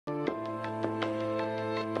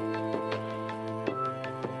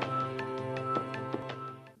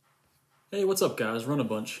Hey, what's up, guys? Run a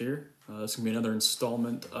Bunch here. This is going to be another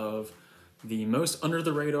installment of the most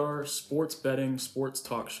under-the-radar sports betting, sports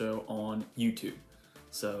talk show on YouTube.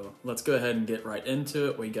 So let's go ahead and get right into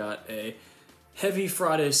it. We got a heavy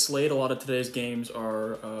Friday slate. A lot of today's games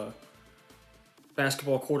are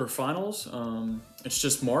basketball quarterfinals. It's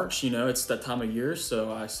just March, it's that time of year, so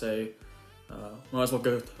I say might as well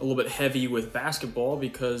go a little bit heavy with basketball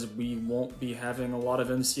because we won't be having a lot of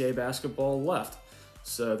NCAA basketball left.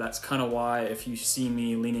 So that's kind of why if you see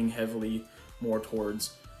me leaning heavily more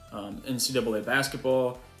towards NCAA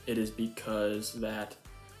basketball, it is because that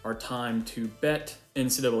our time to bet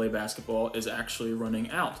NCAA basketball is actually running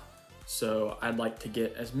out. So I'd like to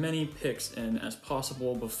get as many picks in as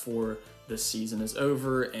possible before the season is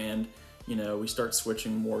over and, we start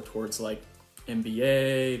switching more towards like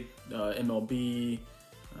NBA, MLB,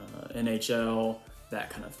 NHL, that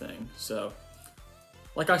kind of thing. So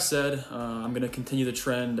like I said, I'm going to continue the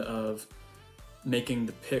trend of making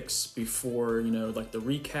the picks before, like the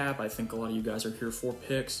recap. I think a lot of you guys are here for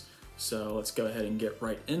picks, so let's go ahead and get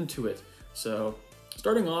right into it. So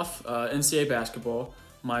starting off, NCAA basketball,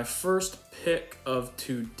 my first pick of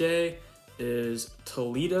today is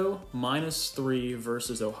Toledo -3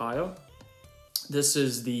 versus Ohio. This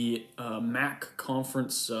is the MAC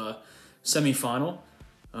conference semifinal.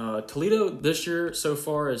 Toledo this year so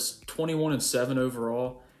far is 21-7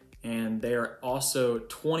 overall, and they are also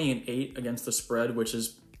 20-8 against the spread, which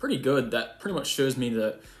is pretty good. That pretty much shows me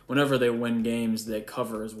that whenever they win games, they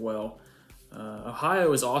cover as well.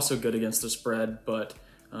 Ohio is also good against the spread, but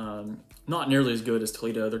not nearly as good as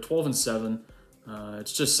Toledo. They're 12-7.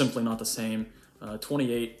 It's just simply not the same.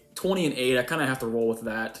 20-8, I kind of have to roll with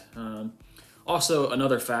that. Also,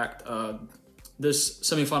 another fact, this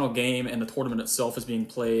semifinal game and the tournament itself is being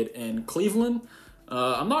played in Cleveland.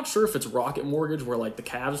 I'm not sure if it's Rocket Mortgage where like the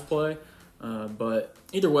Cavs play, but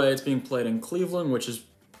either way, it's being played in Cleveland, which is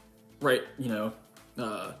right,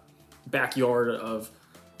 backyard of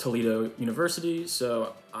Toledo University.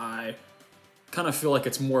 So I kind of feel like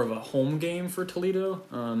it's more of a home game for Toledo.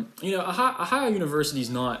 Ohio University is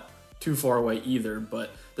not too far away either, but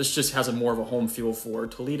this just has a more of a home feel for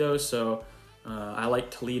Toledo. So I like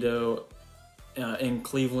Toledo in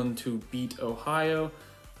Cleveland to beat Ohio.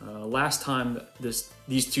 Last time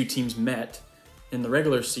these two teams met in the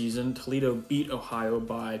regular season, Toledo beat Ohio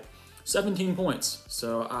by 17 points.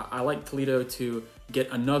 So I like Toledo to get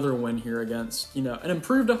another win here against, an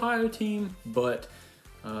improved Ohio team, but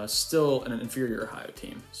still an inferior Ohio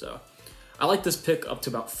team. So I like this pick up to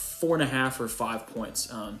about 4.5 or 5 points.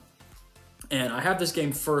 And I have this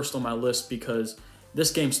game first on my list because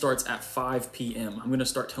this game starts at 5 p.m. I'm going to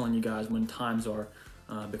start telling you guys when times are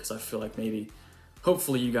because I feel like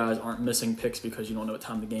hopefully you guys aren't missing picks because you don't know what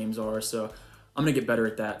time the games are. So I'm going to get better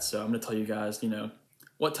at that. So I'm going to tell you guys,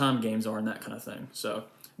 what time games are and that kind of thing. So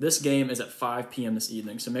this game is at 5 p.m. this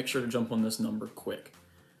evening. So make sure to jump on this number quick.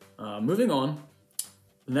 Moving on,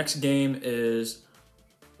 the next game is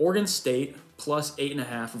Oregon State plus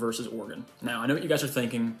 8.5 versus Oregon. Now, I know what you guys are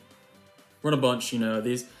thinking. Run a bunch,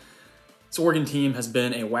 this Oregon team has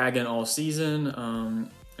been a wagon all season,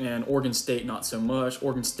 and Oregon State not so much.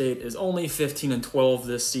 Oregon State is only 15-12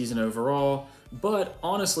 this season overall, but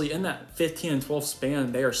honestly, in that 15-12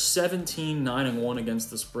 span, they are 17-9-1 against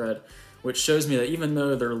the spread, which shows me that even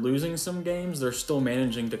though they're losing some games, they're still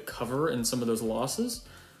managing to cover in some of those losses.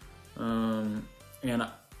 And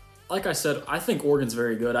like I said, I think Oregon's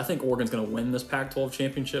very good. I think Oregon's going to win this Pac-12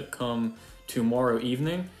 championship come tomorrow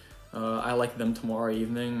evening. I like them tomorrow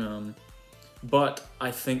evening. But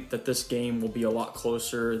I think that this game will be a lot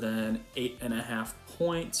closer than 8.5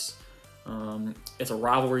 points. It's a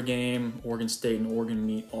rivalry game. Oregon State and Oregon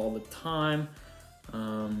meet all the time.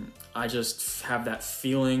 I just have that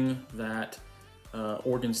feeling that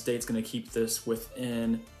Oregon State's going to keep this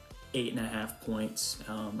within 8.5 points.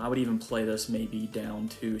 I would even play this maybe down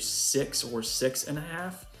to 6 or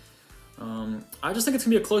 6.5. I just think it's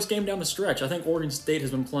going to be a close game down the stretch. I think Oregon State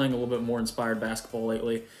has been playing a little bit more inspired basketball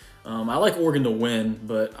lately. I like Oregon to win,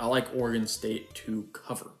 but I like Oregon State to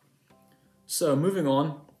cover. So moving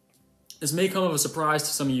on, this may come as a surprise to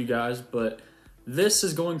some of you guys, but this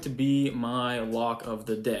is going to be my lock of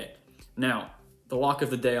the day. Now, the lock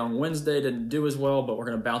of the day on Wednesday didn't do as well, but we're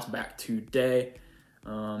going to bounce back today.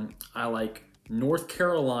 I like North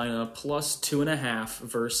Carolina plus 2.5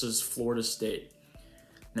 versus Florida State.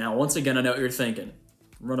 Now, once again, I know what you're thinking.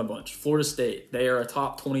 Run a bunch. Florida State, they are a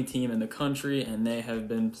top 20 team in the country, and they have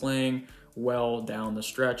been playing well down the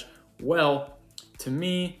stretch. Well, to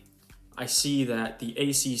me, I see that the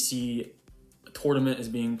ACC tournament is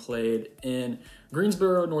being played in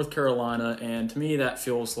Greensboro, North Carolina, and to me that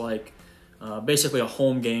feels like basically a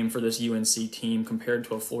home game for this UNC team compared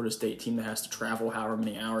to a Florida State team that has to travel however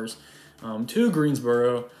many hours to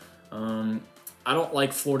Greensboro. I don't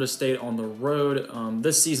like Florida State on the road.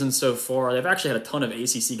 This season so far, they've actually had a ton of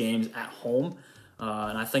ACC games at home,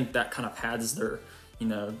 and I think that kind of pads their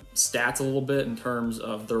stats a little bit in terms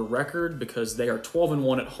of their record, because they are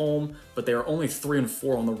 12-1 at home, but they are only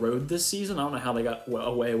 3-4 on the road this season. I don't know how they got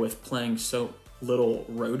away with playing so little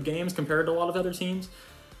road games compared to a lot of other teams.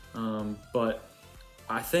 But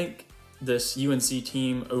I think this UNC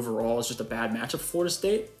team overall is just a bad matchup for Florida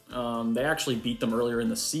State. They actually beat them earlier in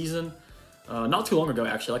the season, not too long ago,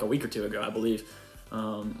 actually, like a week or two ago, I believe.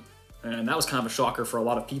 And that was kind of a shocker for a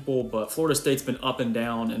lot of people, but Florida State's been up and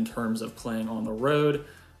down in terms of playing on the road.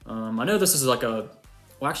 I know this is like well,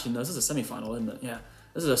 actually, no, this is a semifinal, isn't it? Yeah,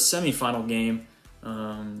 this is a semifinal game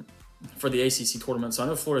for the ACC tournament, so I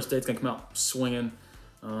know Florida State's going to come out swinging.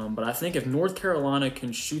 But I think if North Carolina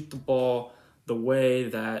can shoot the ball the way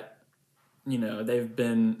that, they've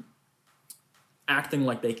been acting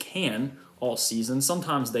like they can all season,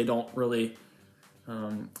 sometimes they don't really,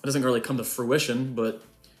 it doesn't really come to fruition, but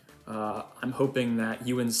I'm hoping that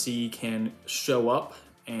UNC can show up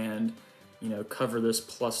and, cover this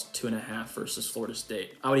 +2.5 versus Florida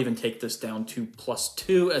State. I would even take this down to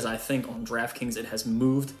 +2, as I think on DraftKings it has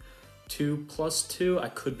moved to +2. I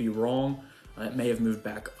could be wrong. It may have moved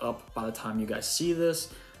back up by the time you guys see this,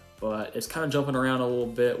 but it's kind of jumping around a little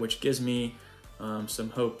bit, which gives me some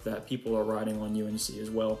hope that people are riding on UNC as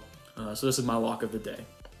well. So this is my lock of the day.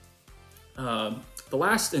 The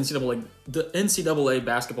last NCAA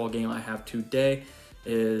basketball game I have today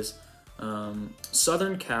is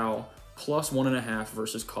Southern Cal +1.5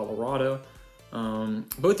 versus Colorado.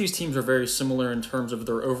 Both these teams are very similar in terms of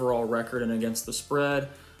their overall record and against the spread.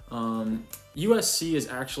 USC is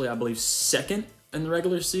actually, I believe, second in the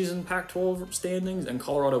regular season Pac-12 standings, and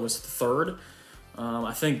Colorado was third.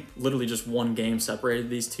 I think literally just one game separated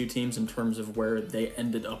these two teams in terms of where they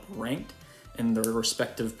ended up ranked in their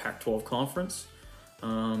respective Pac-12 conference.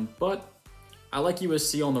 But I like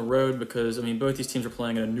USC on the road because, both these teams are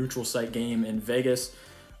playing in a neutral site game in Vegas.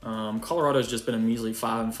 Colorado's just been a measly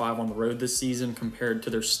 5-5 on the road this season compared to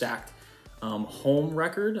their stacked home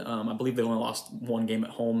record. I believe they only lost one game at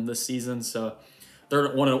home this season, so they're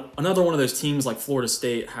another one of those teams like Florida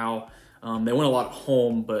State, how they win a lot at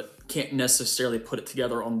home but can't necessarily put it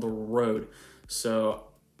together on the road. So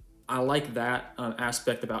I like that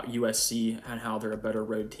aspect about USC and how they're a better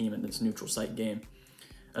road team in this neutral site game.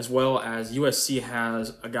 As well as USC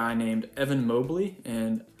has a guy named Evan Mobley,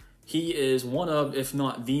 and he is one of, if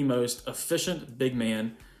not the most efficient big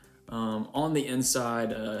man on the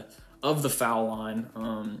inside of the foul line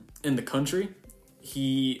in the country.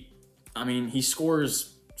 He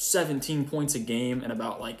scores 17 points a game and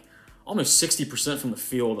about almost 60% from the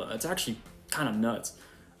field. It's actually kind of nuts.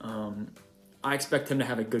 I expect him to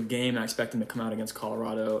have a good game, and I expect him to come out against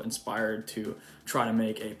Colorado inspired to try to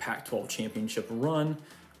make a Pac-12 championship run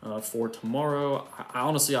for tomorrow. I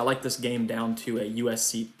like this game down to a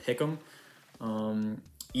USC pick'em,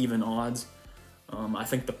 even odds. I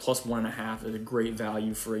think the +1.5 is a great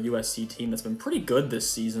value for a USC team that's been pretty good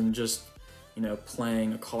this season, just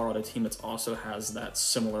playing a Colorado team that also has that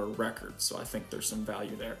similar record. So I think there's some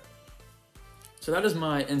value there. So that is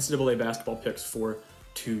my NCAA basketball picks for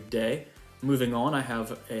today. Moving on, I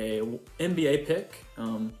have a NBA pick.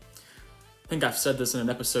 I think I've said this in an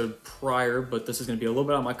episode prior, but this is going to be a little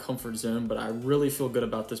bit out of my comfort zone, but I really feel good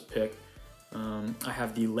about this pick. I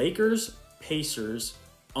have the Lakers Pacers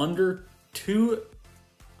under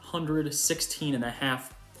 216.5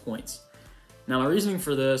 points. Now, my reasoning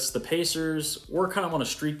for this, the Pacers were kind of on a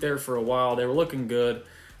streak there for a while. They were looking good.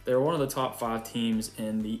 They were one of the top 5 teams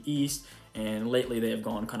in the East, and lately they have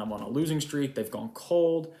gone kind of on a losing streak. They've gone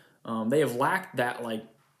cold. They have lacked that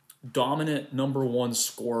dominant number 1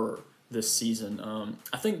 scorer this season.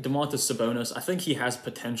 I think Domantas Sabonis, I think he has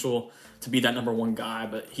potential to be that number 1 guy,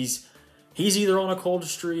 but he's either on a cold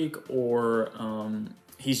streak or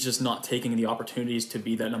he's just not taking the opportunities to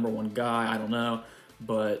be that number 1 guy. I don't know,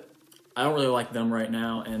 but I don't really like them right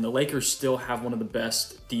now, and the Lakers still have one of the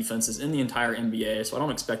best defenses in the entire NBA, so I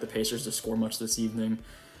don't expect the Pacers to score much this evening.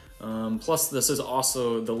 Plus, this is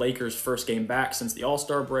also the Lakers' first game back since the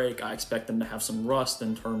All-Star break. I expect them to have some rust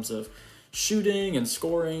in terms of shooting and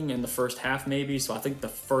scoring in the first half maybe, so I think the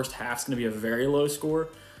first half's going to be a very low score.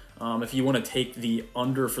 If you want to take the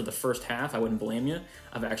under for the first half, I wouldn't blame you.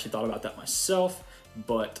 I've actually thought about that myself,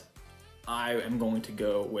 but I am going to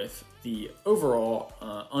go with the overall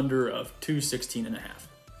under of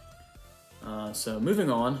 216.5. So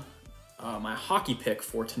moving on, my hockey pick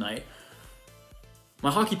for tonight. My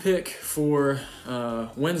hockey pick for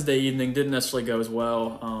Wednesday evening didn't necessarily go as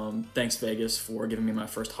well. Thanks, Vegas, for giving me my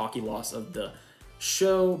first hockey loss of the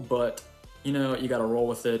show, but you know, you got to roll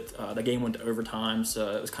with it. The game went to overtime,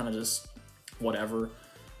 so it was kind of just whatever.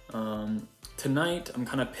 Tonight, I'm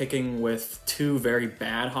kind of picking with two very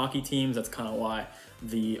bad hockey teams. That's kind of why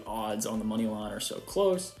the odds on the money line are so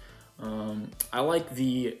close. I like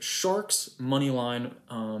the Sharks money line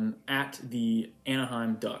at the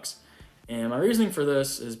Anaheim Ducks. And my reasoning for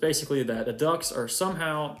this is basically that the Ducks are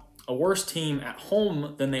somehow a worse team at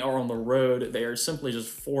home than they are on the road. They are simply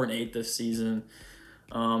just 4-8 this season.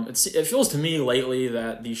 It feels to me lately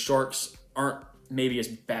that the Sharks aren't maybe as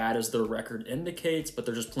bad as their record indicates, but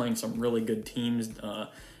they're just playing some really good teams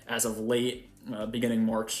as of late, beginning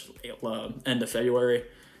March, end of February.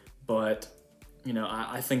 But, you know,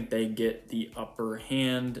 I think they get the upper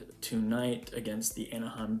hand tonight against the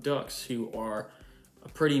Anaheim Ducks, who are a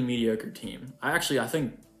pretty mediocre team. I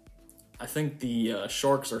think the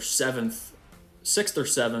Sharks are sixth or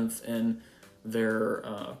seventh in their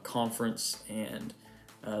conference, and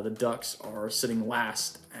the Ducks are sitting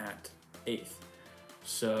last at 8th.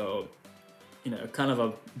 So, you know, kind of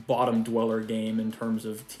a bottom dweller game in terms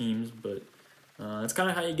of teams, but it's kind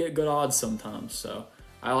of how you get good odds sometimes. So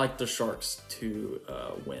I like the Sharks to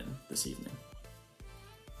win this evening.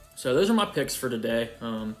 So those are my picks for today.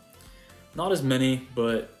 Not as many,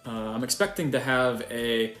 but I'm expecting to have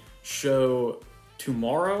a show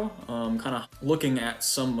tomorrow, kind of looking at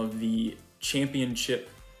some of the championship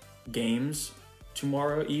games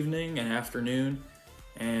tomorrow evening and afternoon.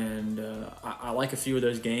 And I like a few of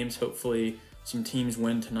those games. Hopefully some teams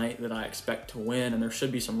win tonight that I expect to win, and there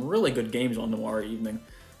should be some really good games on tomorrow evening.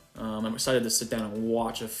 I'm excited to sit down and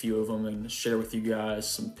watch a few of them and share with you guys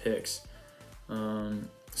some picks.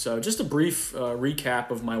 So just a brief recap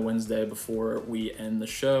of my Wednesday before we end the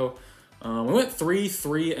show. We went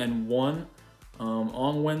 3-3-1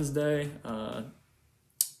 on Wednesday.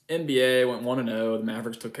 NBA went 1-0. The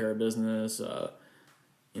Mavericks took care of business.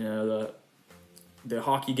 You know, the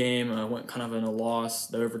hockey game went kind of in a loss,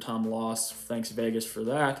 the overtime loss. Thanks, Vegas, for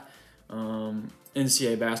that.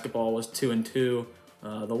 NCAA basketball was 2-2.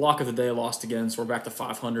 The lock of the day lost again, so we're back to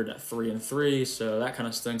 500 at 3-3. So that kind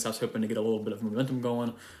of stinks. I was hoping to get a little bit of momentum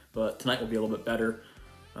going, but tonight will be a little bit better.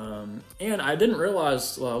 And I didn't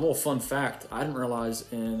realize, a little fun fact, I didn't realize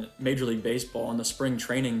in Major League Baseball in the spring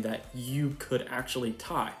training that you could actually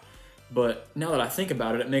tie. But now that I think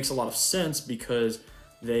about it, it makes a lot of sense because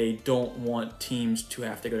they don't want teams to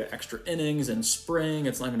have to go to extra innings in spring.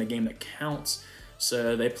 It's not even a game that counts.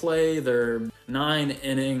 So they play their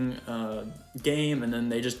 9-inning game and then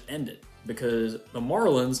they just end it because the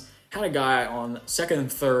Marlins had a guy on second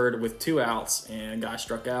and third with 2 outs and a guy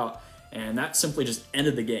struck out, and that simply just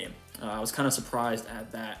ended the game. I was kind of surprised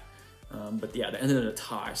at that, but yeah, they ended in a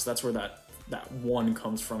tie. So that's where that one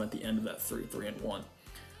comes from at the end of that 3-3-1.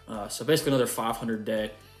 So basically another 500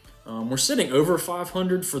 day. We're sitting over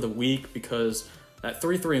 500 for the week because that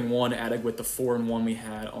 3-3-1 added with the 4-1 we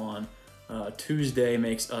had on Tuesday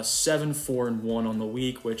makes us 7-4-1 on the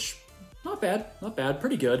week, which not bad,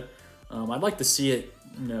 pretty good. I'd like to see it,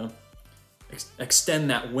 you know, extend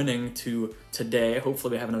that winning to today.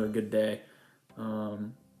 Hopefully we have another good day.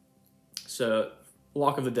 So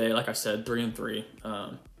lock of the day, like I said, 3-3.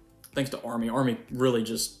 Thanks to Army. Army really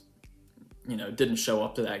just, you know, didn't show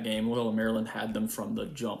up to that game. Loyola Maryland had them from the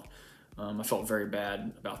jump. I felt very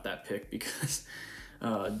bad about that pick because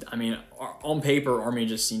I mean, on paper, Army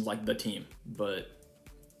just seemed like the team, but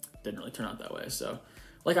didn't really turn out that way. So,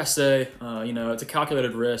 like I say, you know, it's a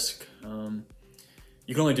calculated risk.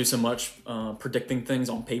 You can only do so much predicting things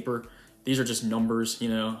on paper. These are just numbers, you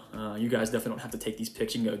know. You guys definitely don't have to take these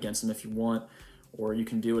picks. You can go against them if you want, or you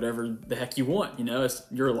can do whatever the heck you want. You know, it's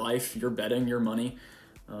your life, your betting, your money.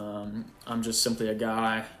 I'm just simply a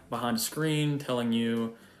guy behind a screen telling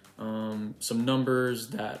you some numbers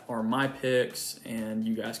that are my picks, and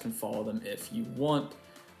you guys can follow them if you want.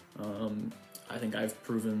 I think I've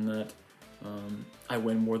proven that I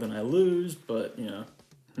win more than I lose, but, you know,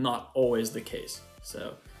 not always the case.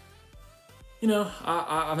 So, you know,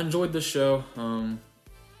 I've enjoyed this show. I'm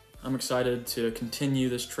excited to continue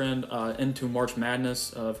this trend into March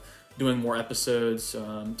Madness of doing more episodes.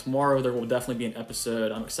 Tomorrow there will definitely be an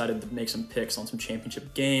episode. I'm excited to make some picks on some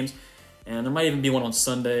championship games. And there might even be one on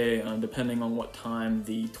Sunday, depending on what time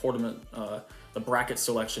the tournament, the bracket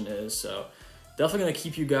selection is. So definitely going to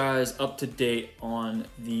keep you guys up to date on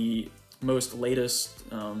the most latest,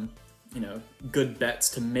 you know, good bets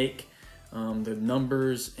to make, the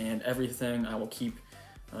numbers and everything. I will keep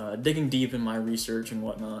digging deep in my research and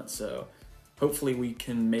whatnot. So hopefully we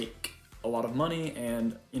can make a lot of money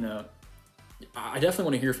and, you know, I definitely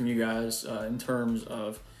want to hear from you guys in terms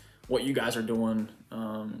of what you guys are doing.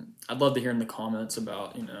 I'd love to hear in the comments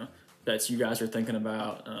about, bets you guys are thinking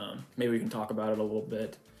about. Maybe we can talk about it a little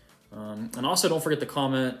bit. And also don't forget to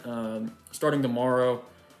comment. Starting tomorrow,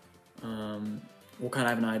 we'll kind of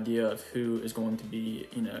have an idea of who is going to be,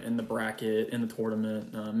 in the bracket, in the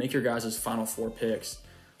tournament. Make your guys' Final Four picks.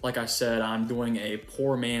 Like I said, I'm doing a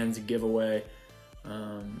poor man's giveaway.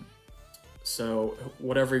 So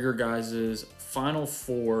whatever your guys' Final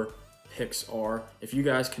Four picks are, if you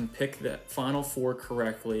guys can pick that Final Four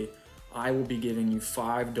correctly, I will be giving you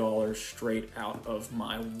 $5 straight out of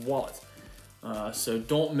my wallet. So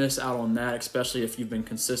don't miss out on that, especially if you've been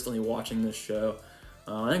consistently watching this show.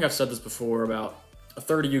 I think I've said this before, about a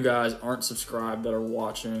third of you guys aren't subscribed that are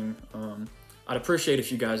watching. I'd appreciate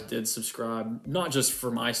if you guys did subscribe, not just for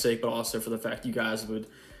my sake, but also for the fact you guys would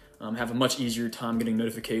have a much easier time getting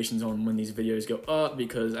notifications on when these videos go up,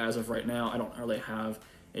 because as of right now, I don't really have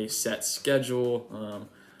a set schedule.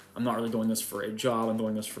 I'm not really doing this for a job, I'm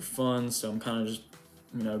doing this for fun, so I'm kind of just,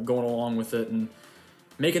 going along with it and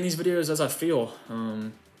making these videos as I feel.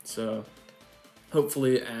 So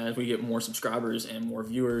hopefully as we get more subscribers and more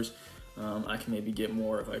viewers, I can maybe get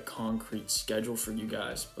more of a concrete schedule for you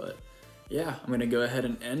guys. But yeah, I'm gonna go ahead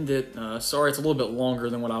and end it. Sorry it's a little bit longer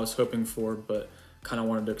than what I was hoping for, but kind of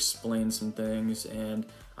wanted to explain some things, and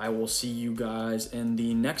I will see you guys in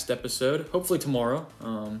the next episode, hopefully tomorrow.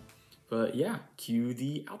 But yeah, cue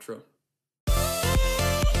the outro.